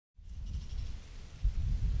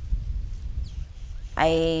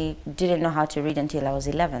I didn't know how to read until I was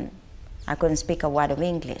 11. I couldn't speak a word of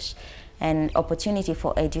English. And opportunity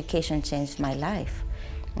for education changed my life.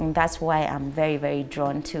 And that's why I'm very, very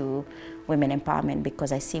drawn to women empowerment,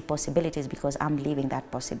 because I see possibilities, because I'm living that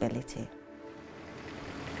possibility.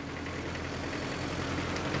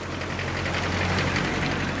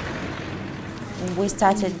 We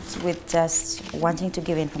started with just wanting to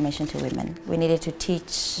give information to women. We needed to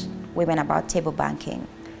teach women about table banking.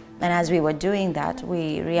 And as we were doing that,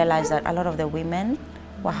 we realized that a lot of the women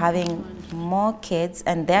were having more kids,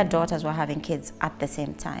 and their daughters were having kids at the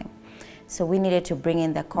same time. So we needed to bring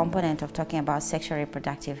in the component of talking about sexual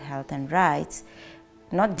reproductive health and rights,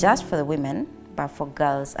 not just for the women, but for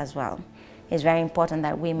girls as well. It's very important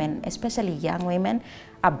that women, especially young women,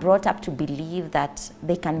 are brought up to believe that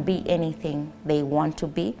they can be anything they want to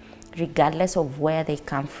be, regardless of where they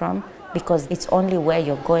come from, because it's only where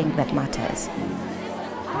you're going that matters.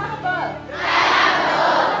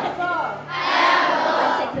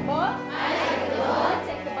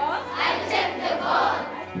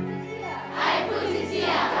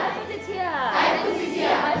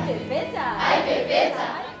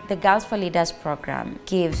 The Girls for Leaders program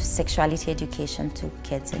gives sexuality education to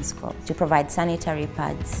kids in school, to provide sanitary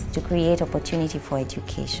pads, to create opportunity for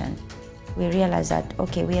education. We realized that,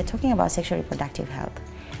 okay, we are talking about sexual reproductive health,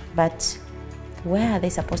 but where are they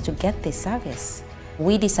supposed to get this service?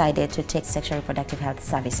 We decided to take sexual reproductive health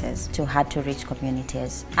services to hard-to-reach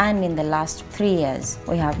communities. And in the last 3 years,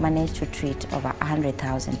 we have managed to treat over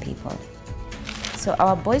 100,000 people. So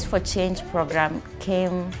our Boys for Change program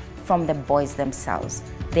came from the boys themselves.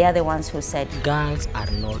 They are the ones who said, girls are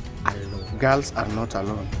not alone. Girls are not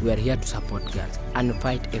alone. We are here to support girls and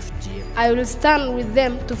fight FGM. I will stand with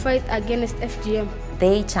them to fight against FGM.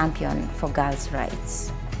 They champion for girls'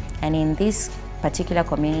 rights. And in this particular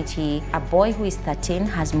community, a boy who is 13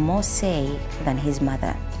 has more say than his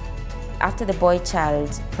mother. After the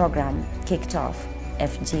boy-child program kicked off,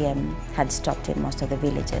 FGM had stopped in most of the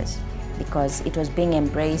villages because it was being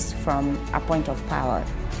embraced from a point of power.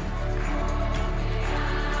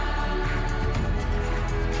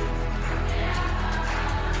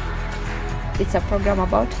 It's a program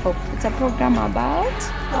about hope. It's a program about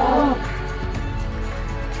hope.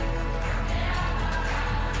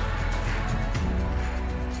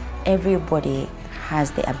 Everybody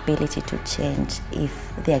has the ability to change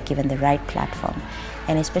if they are given the right platform.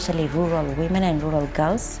 And especially rural women and rural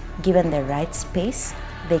girls, given the right space,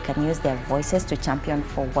 they can use their voices to champion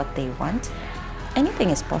for what they want.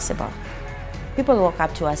 Anything is possible. People walk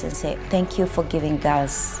up to us and say, thank you for giving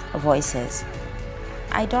girls voices.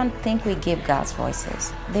 I don't think we give girls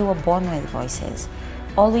voices. They were born with voices.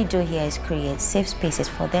 All we do here is create safe spaces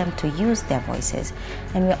for them to use their voices.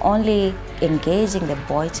 And we're only engaging the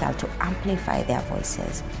boy child to amplify their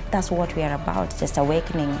voices. That's what we are about, just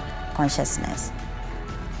awakening consciousness.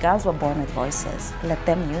 Girls were born with voices. Let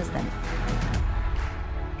them use them.